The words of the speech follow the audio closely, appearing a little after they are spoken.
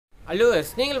Hello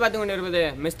நீங்கள் பார்த்து கொண்டு இருப்பது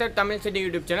mister Tamil city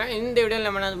YouTube channel. இந்த வீடியோவில்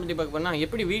நம்ம என்ன பற்றி பார்க்க போனால்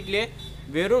எப்படி வீட்டிலே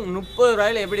வெறும் 30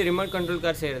 ரூபாயில் எப்படி ரிமோட் கண்ட்ரோல்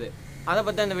கார் செய்கிறது அதை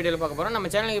பற்றி அந்த வீடியோவில் பார்க்க போகிறோம். நம்ம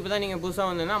சேனலுக்கு இப்போ தான் நீங்கள் புதுசாக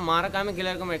வந்தீங்கன்னா மறக்காமல் கீழே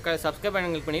இருக்கும் சப்ஸ்கிரைப்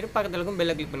பண்ணி கிளிக் பண்ணிட்டு பக்கத்தில் இருக்கும்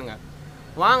பெல்லை கிளிக் பண்ணுங்கள்.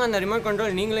 வாங்க அந்த ரிமோட்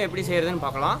கண்ட்ரோல் நீங்களும் எப்படி செய்கிறதுன்னு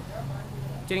பார்க்கலாம்.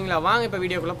 சரிங்களா, வாங்க இப்போ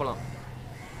வீடியோக்குள்ளே போகலாம்.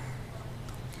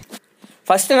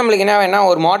 ஃபஸ்ட்டு நம்மளுக்கு என்ன வேணால்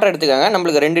ஒரு மோட்டர் எடுத்துக்காங்க.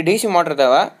 நம்மளுக்கு 2 டிசி மோட்டர்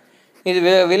தேவை.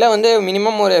 இது விலை வந்து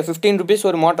மினிமம் ஒரு 15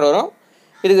 ருபீஸ் ஒரு மோட்டர் வரும்.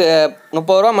 இதுக்கு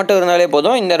 30 ரூபா மட்டும் இருந்தாலே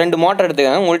போதும். இந்த 2 மோட்டர்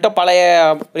எடுத்துக்காங்க. உங்கள்கிட்ட பழைய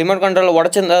ரிமோட் கண்ட்ரோல்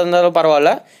இருந்தாலும்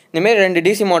பரவாயில்ல. இந்தமாரி 2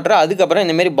 டிசி மோட்டர், அதுக்கப்புறம்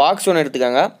இந்தமாரி பாக்ஸ் ஒன்று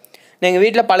எடுத்துக்காங்க. நீங்கள்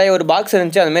வீட்டில் பழைய ஒரு பாக்ஸ்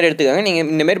இருந்துச்சு அதுமாரி எடுத்துக்காங்க.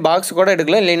 நீங்கள் இந்தமாரி பாக்ஸ் கூட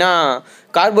எடுக்கலாம், இல்லைன்னா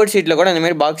கார்ட்போர்ட் ஷீட்டில் கூட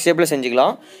இந்தமாரி பாக்ஸ் ஷேப்பில்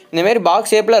செஞ்சுக்கலாம். இந்தமாரி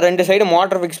பாக்ஸ் ஷேப்பில் 2 சைடு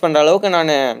மோட்டர் ஃபிக்ஸ் பண்ணுற அளவுக்கு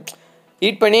நான்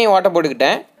ஹீட் பண்ணி ஓட்ட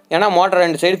போட்டுக்கிட்டேன். ஏன்னா மோட்டர்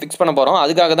 2 சைடு ஃபிக்ஸ் பண்ண போகிறோம்,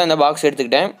 அதுக்காக தான் இந்த பாக்ஸ்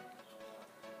எடுத்துக்கிட்டேன்.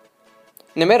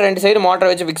 இந்தமாரி 2 சைடு மோட்டரை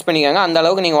வச்சு ஃபிக்ஸ் பண்ணிக்காங்க. அந்த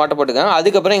அளவுக்கு நீங்கள் ஓட்ட போட்டுக்காங்க.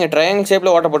 அதுக்கப்புறம் இங்கே ட்ரையாங்கிள் ஷேப்பில்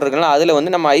ஓட்ட போட்டுருக்கலாம். அதில்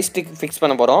வந்து நம்ம ஐஸ் ஸ்டிக் ஃபிக்ஸ்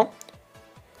பண்ண போகிறோம்.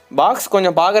 பாக்ஸ்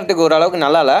கொஞ்சம் பார்க்குறதுக்கு ஓரளவுக்கு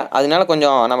நல்லா இல்லை, அதனால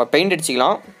கொஞ்சம் நம்ம பெயிண்ட்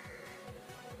அடிச்சிக்கலாம்.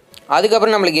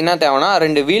 அதுக்கப்புறம் நம்மளுக்கு என்ன தேவைன்னா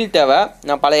 2 வீல் தேவை.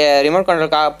 நான் பழைய ரிமோட்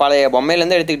கண்ட்ரோல் பழைய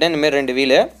பொம்மையிலேருந்து எடுத்துக்கிட்டேன். இந்தமாரி 2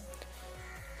 வீலு.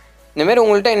 இந்தமாரி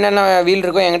உங்கள்கிட்ட என்னென்ன வீல்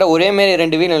இருக்கோ, என்கிட்ட ஒரேமாரி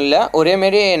 2 வீலும் இல்லை,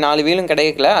 ஒரேமாரி 4 வீலும்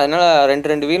கிடைக்கல. அதனால்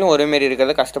 2 வீலும் ஒரேமாரி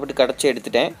இருக்கிறத கஷ்டப்பட்டு கிடச்சி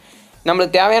எடுத்துட்டேன்.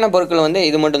 நம்மளுக்கு தேவையான பொருட்கள் வந்து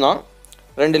இது மட்டும்தான்.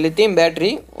 2 லித்தியம் பேட்ரி,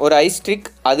 ஒரு ஐஸ் ஸ்டிக்,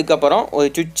 அதுக்கப்புறம் ஒரு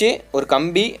சுவிட்சு, ஒரு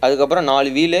கம்பி, அதுக்கப்புறம்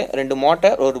 4 வீலு, 2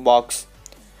 மோட்டர், ஒரு பாக்ஸ்.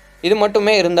 இது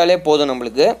மட்டுமே இருந்தாலே போதும்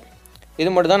நம்மளுக்கு. இது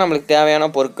மட்டும் தான் நம்மளுக்கு தேவையான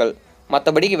பொருட்கள்.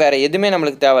 மற்றபடிக்கு வேறு எதுவுமே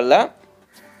நம்மளுக்கு தேவையில்ல.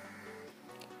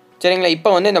 சரிங்களா,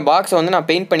 இப்போ வந்து இந்த பாக்ஸை வந்து நான்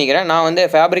பெயிண்ட் பண்ணிக்கிறேன். நான் வந்து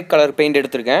ஃபேப்ரிக் கலர் பெயிண்ட்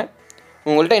எடுத்திருக்கேன்.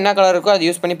 உங்கள்கிட்ட என்ன கலர் இருக்கோ அது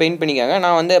யூஸ் பண்ணி பெயிண்ட் பண்ணிக்காங்க.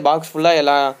 நான் வந்து பாக்ஸ் ஃபுல்லாக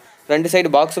எல்லா 2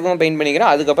 சைடு பாக்ஸுக்கும் பெயிண்ட்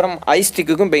பண்ணிக்கிறேன். அதுக்கப்புறம் ஐஸ்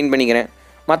ஸ்டிக்குக்கும் பெயிண்ட் பண்ணிக்கிறேன்.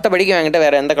 மற்றபடிக்கு என்கிட்ட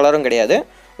வேறு எந்த கலரும் கிடையாது.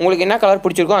 உங்களுக்கு என்ன கலர்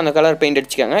பிடிச்சிருக்கோ அந்த கலர் பெயிண்ட்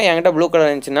அடிச்சுக்காங்க. என்கிட்ட blue colour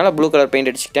இருந்துச்சுனால blue colour paint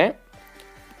அடிச்சுக்கிட்டேன்.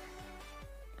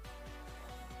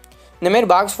 இந்தமாரி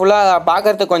பாக்ஸ் ஃபுல்லாக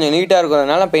பார்க்குறதுக்கு கொஞ்சம் நீட்டாக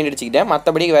இருக்கிறதுனால பெயிண்ட் அடிச்சுக்கிட்டேன்.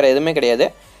 மற்றபடிக்கு வேறு எதுவுமே கிடையாது.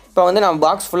 இப்போ வந்து நான்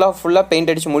பாக்ஸ் ஃபுல்லாக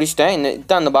பெயிண்ட் அடித்து முடிச்சிட்டேன்.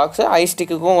 இதுதான் அந்த பாக்ஸு. ஐஸ்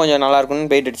ஸ்டிக்குக்கும் கொஞ்சம் நல்லா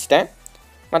இருக்குன்னு பெயிண்ட் அடிச்சிட்டேன்.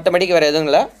 மற்றபடிக்கு வேறு எதுவும்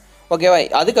இல்லை. ஓகேவா,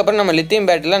 அதுக்கப்புறம் நம்ம லித்தியம்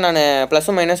பேட்டரியில் நான்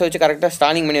ப்ளஸும் மைனஸ் வச்சு கரெக்டாக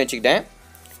ஸ்டாலிங் பண்ணி வச்சுக்கிட்டேன்.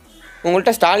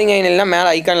 உங்கள்கிட்ட ஸ்டாலிங் ஐன் எல்லாம் மேலே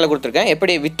ஐக்கானில் கொடுத்துருக்கேன்.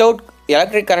 எப்படி வித்தவுட்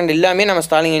எலக்ட்ரிக் கரண்ட் இல்லாமல் நம்ம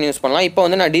ஸ்டாலிங் ஐன் யூஸ் பண்ணலாம். இப்போ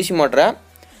வந்து நான் டிசி மோட்டரை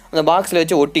அந்த பாக்ஸில்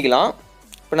வச்சு ஒட்டிக்கலாம்.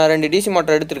 இப்போ நான் 2 டிசி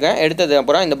மோட்டர் எடுத்துருக்கேன்.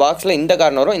 எடுத்ததுக்கப்புறம் இந்த பாக்ஸில் இந்த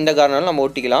கார்னரும் இந்த கார்னரும் நம்ம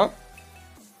ஒட்டிக்கலாம்.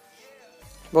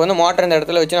 இப்போ வந்து மோட்டர் இந்த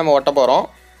இடத்துல வச்சு நம்ம ஒட்ட போகிறோம்.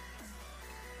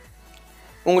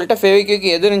 உங்கள்கிட்ட ஃபெவிக்விக்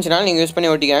எது இருந்துச்சுனாலும் நீங்கள் யூஸ்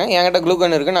பண்ணி ஒட்டிக்காங்க. என்கிட்ட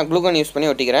க்ளூகன் இருக்குது, நான் க்ளூகன் யூஸ் பண்ணி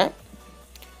ஒட்டிக்கிறேன்.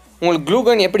 உங்களுக்கு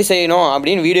க்ளூகன் எப்படி செய்யணும்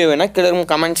அப்படின்னு வீடியோ வேணால் கீழே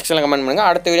கமெண்ட் செக்ஷனில் கமெண்ட் பண்ணுங்கள்.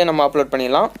 அடுத்த வீடியோ நம்ம அப்லோட்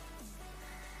பண்ணிடலாம்.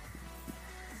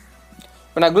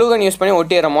 இப்போ நான் க்ளூகன் யூஸ் பண்ணி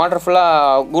ஒட்டிடுறேன். மோட்டர்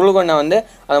ஃபுல்லாக க்ளூகனை வந்து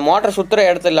அந்த மோட்டர் சுற்றுற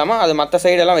இடத்துல இல்லாமல் அது மற்ற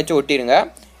சைடெல்லாம் வச்சு ஒட்டிடுங்க.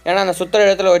 ஏன்னா அந்த சுற்றுற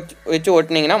இடத்துல வச்சு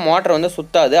ஒட்டினீங்கன்னா மோட்டர் வந்து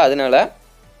சுற்றாது. அதனால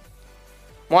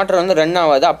மோட்டர் வந்து ரன்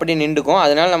ஆகாது, அப்படி நின்றுக்கும்.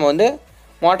 அதனால் நம்ம வந்து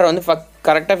மோட்டரை வந்து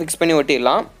கரெக்டாக ஃபிக்ஸ் பண்ணி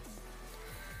ஒட்டிடலாம்.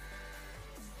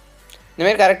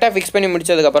 இந்தமாரி கரெக்டாக ஃபிக்ஸ் பண்ணி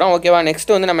முடிச்சதுக்கப்புறம் ஓகேவா,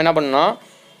 நெக்ஸ்ட்டு வந்து நம்ம என்ன பண்ணோம்,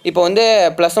 இப்போ வந்து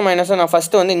ப்ளஸும் மைனஸும் நான்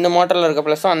ஃபஸ்ட்டு வந்து இந்த மோட்டரில் இருக்க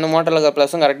ப்ளஸும் அந்த மோட்டரில் இருக்க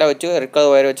ப்ளஸும் கரெக்டாக வச்சு ரெட்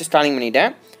கலர் ஒயர் வச்சு ஸ்டாலிங்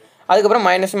பண்ணிவிட்டேன். அதுக்கப்புறம்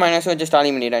மைனஸும் வச்சு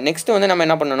ஸ்டாலிங் பண்ணிவிட்டேன். நெக்ஸ்ட்டு வந்து நம்ம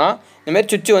என்ன பண்ணோன்னா, இந்தமாரி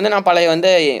சுவிட்சு வந்து நான் பழைய வந்து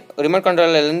ரிமோட்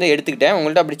கண்ட்ரோலேருந்து எடுத்துக்கிட்டேன்.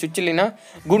 உங்கள்கிட்ட அப்படி சுவிட்ச் இல்லைன்னா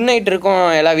குட் நைட் இருக்கும்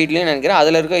எல்லா வீட்லேயும் நினைக்கிறேன்.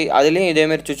 அதுலேயும்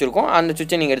இதேமாரி சுவிட்ச் இருக்கும். அந்த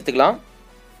சுவிட்சை நீங்கள் எடுத்துக்கலாம்.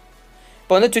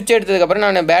 இப்போ வந்து சுவிட்ச் எடுத்ததுக்கப்புறம்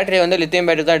நான் பேட்டரி வந்து லித்தியம்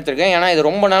பேட்டரி தான் எடுத்திருக்கேன். ஏன்னா இது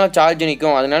ரொம்ப நாள் சார்ஜ்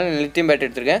நிற்கும், அதனால லித்தியம் பேட்டரி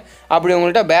எடுத்திருக்கேன். அப்படி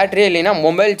உங்கள்கிட்ட பேட்டரி இல்லைன்னா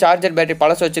மொபைல் சார்ஜர் பேட்டரி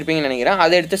பழசு வச்சுருப்பீங்கன்னு நினைக்கிறேன்.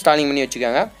 அதை எடுத்து ஸ்டாலிங் பண்ணி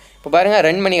வச்சுக்கோங்க. இப்போ பாருங்கள்,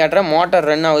 ரன் பண்ணி காட்டுறேன். மோட்டர்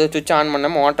ரன் ஆகுது. சுவிட்ச் ஆன்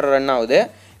பண்ண மோட்டர் ரன் ஆகுது.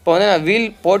 இப்போ வந்து நான் வீல்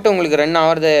போட்டு உங்களுக்கு ரன்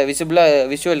ஆகிறது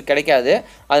விஷுவல் கிடைக்காது,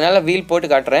 அதனால் வீல் போட்டு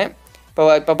காட்டுறேன்.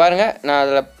 இப்போ பாருங்கள், நான்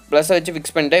அதில் ப்ளஸ்ஸை வச்சு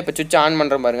ஃபிக்ஸ் பண்ணிட்டேன். இப்போ சுவிட்ச் ஆன்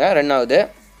பண்ணுறேன் பாருங்கள், ரன் ஆகுது.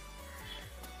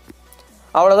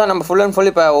 அவ்வளோதான், நம்ம ஃபுல் அண்ட் ஃபுல்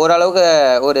இப்போ ஓரளவுக்கு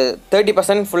ஒரு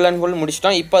 30% ஃபுல் அண்ட் ஃபுல்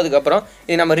முடிச்சிட்டோம். இப்போ அதுக்கப்புறம்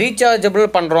இது நம்ம ரீசார்ஜபிள்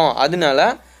பண்ணுறோம். அதனால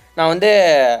நான் வந்து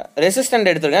ரெசிஸ்டன்ட்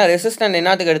எடுத்துருக்கேன். ரெசிஸ்டன்ட்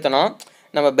என்னத்துக்கு எடுத்தோன்னா,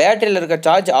 நம்ம பேட்டரியில் இருக்க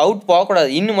சார்ஜ் அவுட் போகக்கூடாது,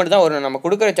 இன்னும் மட்டும் தான் வரும். நம்ம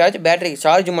கொடுக்குற சார்ஜ் பேட்டரிக்கு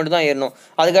சார்ஜ் மட்டும் தான் ஏறணும்.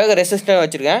 அதுக்காக ரெசிஸ்டன்ட்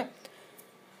வச்சுருக்கேன்.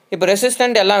 இப்போ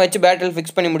ரெசிஸ்டன்ட் எல்லாம் வச்சு பேட்டரியில்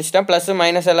ஃபிக்ஸ் பண்ணி முடிச்சிட்டேன். ப்ளஸ்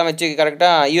மைனஸ் எல்லாம் வச்சு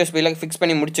கரெக்டாக யூஎஸ்பியில் ஃபிக்ஸ்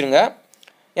பண்ணி முடிச்சிருங்க.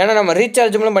 ஏன்னா நம்ம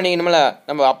ரீசார்ஜபிளும் பண்ணிக்கணும்ல,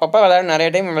 நம்ம அப்பப்போ நிறைய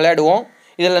டைம் விளையாடுவோம்.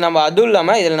 இதில் நம்ம அதுவும்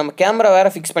இல்லாமல் இதில் நம்ம கேமரா வேறு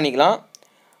ஃபிக்ஸ் பண்ணிக்கலாம்.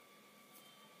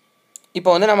 இப்போ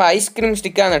வந்து நம்ம ஐஸ்கிரீம்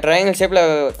ஸ்டிக்கை அந்த ட்ரையாங்கிள் ஷேப்பில்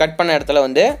கட் பண்ண இடத்துல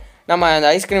வந்து நம்ம அந்த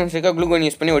ஐஸ்கிரீம் ஸ்டிக்கை க்ளூகன்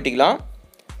யூஸ் பண்ணி ஒட்டிக்கலாம்.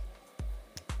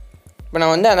 இப்போ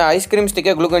நான் வந்து அந்த ஐஸ்கிரீம்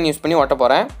ஸ்டிக்கை க்ளூகன் யூஸ் பண்ணி ஒட்ட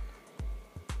போகிறேன்.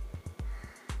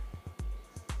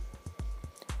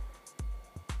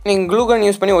 நீங்கள் க்ளூகன்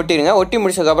யூஸ் பண்ணி ஒட்டிடுங்க. ஒட்டி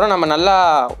முடிச்சதுக்கப்புறம் நம்ம நல்லா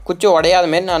குச்சி உடையாத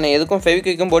மாரி நான் எதுக்கும்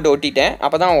ஃபெவிக்விக்கும் போட்டு ஒட்டிட்டேன்.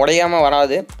 அப்போ தான் உடையாமல்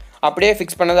வராது. அப்படியே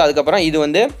ஃபிக்ஸ் பண்ணது. அதுக்கப்புறம் இது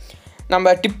வந்து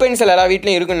நம்ம டிப் பென்சில் எல்லா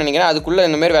வீட்லையும் இருக்குன்னு நினைக்கிறேன். அதுக்குள்ளே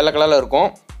இந்தமாரி வெள்ளை கலரில் இருக்கும்.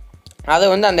 அதை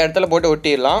வந்து அந்த இடத்துல போட்டு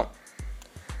ஒட்டிடலாம்.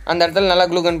 அந்த இடத்துல நல்லா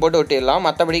க்ளூகன் போட்டு ஒட்டிடலாம்.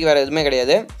 மற்றபடிக்கு வேறு எதுவுமே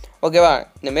கிடையாது. ஓகேவா?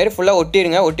 இந்தமாரி ஃபுல்லாக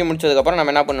ஒட்டிடுங்க. ஒட்டி முடிச்சதுக்கப்புறம்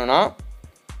நம்ம என்ன பண்ணணும்னா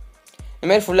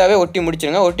இந்தமாரி ஃபுல்லாகவே ஒட்டி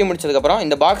முடிச்சிடுங்க. ஒட்டி முடிச்சதுக்கப்புறம்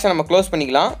இந்த பாக்ஸை நம்ம க்ளோஸ்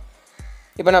பண்ணிக்கலாம்.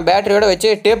 இப்போ நான் பேட்டரியோடு வச்சு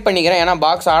டேப் பண்ணிக்கிறேன். ஏன்னா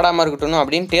பாக்ஸ் ஆடாமல் இருக்கட்டும்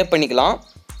அப்படின்னு டேப் பண்ணிக்கலாம்.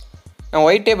 நான்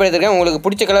ஒயிட் டேப் எடுத்துருக்கேன். உங்களுக்கு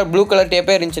பிடிச்ச கலர் ப்ளூ கலர்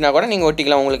டேப்பே இருந்துச்சுன்னா கூட நீங்கள்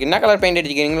ஒட்டிக்கலாம். உங்களுக்கு என்ன கலர் பெயிண்ட்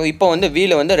அடிக்கிறீங்களோ இப்போ வந்து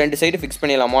வீலை வந்து 2 சைடு ஃபிக்ஸ்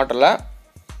பண்ணிடலாம் மோட்டரில்.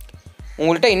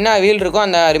 உங்கள்கிட்ட என்ன வீல் இருக்கோ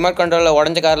அந்த ரிமோட் கண்ட்ரோலில்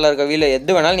உடஞ்ச காரில் இருக்க வீல்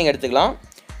எது வேணாலும் நீங்கள் எடுத்துக்கலாம்.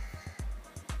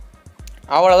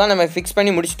 அவ்வளோதான், நம்ம ஃபிக்ஸ்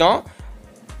பண்ணி முடிச்சிட்டோம்.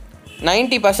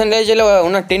 90%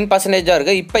 இன்னும் 10% தான்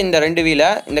இருக்குது. இப்போ இந்த 2 வீலை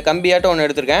இந்த கம்பியாட்டம் ஒன்று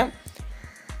எடுத்திருக்கேன்.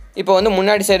 இப்போ வந்து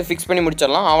முன்னாடி சைடு ஃபிக்ஸ் பண்ணி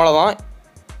முடிச்சிடலாம். அவ்வளோதான்.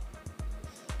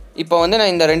 இப்போ வந்து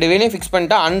நான் இந்த 2 வீலையும் ஃபிக்ஸ்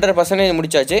பண்ணிட்டேன். 100%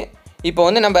 முடிச்சாச்சு. இப்போ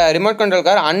வந்து நம்ம ரிமோட் கண்ட்ரோல்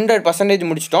கார் 100%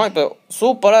 முடிச்சிட்டோம். இப்போ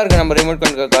சூப்பராக இருக்குது நம்ம ரிமோட்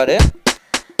கண்ட்ரோல் காரு.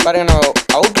 பாருங்கள், நம்ம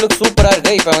அவுட்லுக் சூப்பராக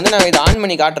இருக்குது. இப்போ வந்து நான் இதை ஆன்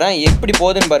பண்ணி காட்டுறேன் எப்படி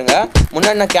போகுதுன்னு பாருங்கள்.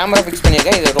 முன்னாடி நான் கேமரா ஃபிக்ஸ்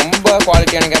பண்ணியிருக்கேன். இது ரொம்ப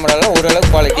குவாலிட்டியான கேமராவில் ஓரளவுக்கு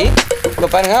குவாலிட்டி. இப்போ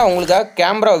பாருங்கள், உங்களுக்காக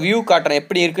கேமரா வியூ காட்டுறேன்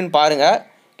எப்படி இருக்குன்னு பாருங்கள்.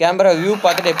 கேமரா வியூ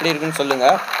பார்த்துட்டு எப்படி இருக்குன்னு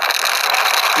சொல்லுங்கள்.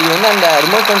 இது வந்து அந்த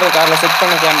ரிமோட் கண்ட்ரோல் காரில் செட்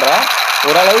பண்ண கேமரா.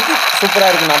 ஓரளவுக்கு சூப்பராக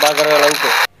இருக்குது நான் பார்க்குற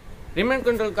அளவுக்கு. ரிமோட்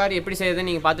கண்ட்ரோல் கார் எப்படி செய்யுதுன்னு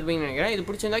நீங்கள் பார்த்துருப்பீங்கன்னு நினைக்கிறேன். இது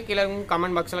பிடிச்சிருந்தா கீழே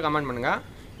கமெண்ட் பாக்ஸில் கமெண்ட் பண்ணுங்கள்.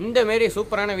 இந்தமாரி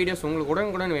சூப்பரான வீடியோஸ் உங்களுக்கு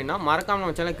உடனுக்குடன் வேணும்னா மறக்காமல்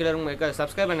நம்ம சேனல் கீழே இருக்க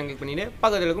சப்ஸ்கிரைப் பண்ண கிளிக் பண்ணிவிட்டு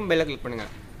பக்கத்தில் இருக்கும் பெல்லை கிளிக்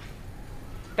பண்ணுங்கள்.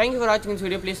 தேங்க்யூ ஃபார் வாட்சிங் this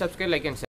video. Please subscribe, like and share.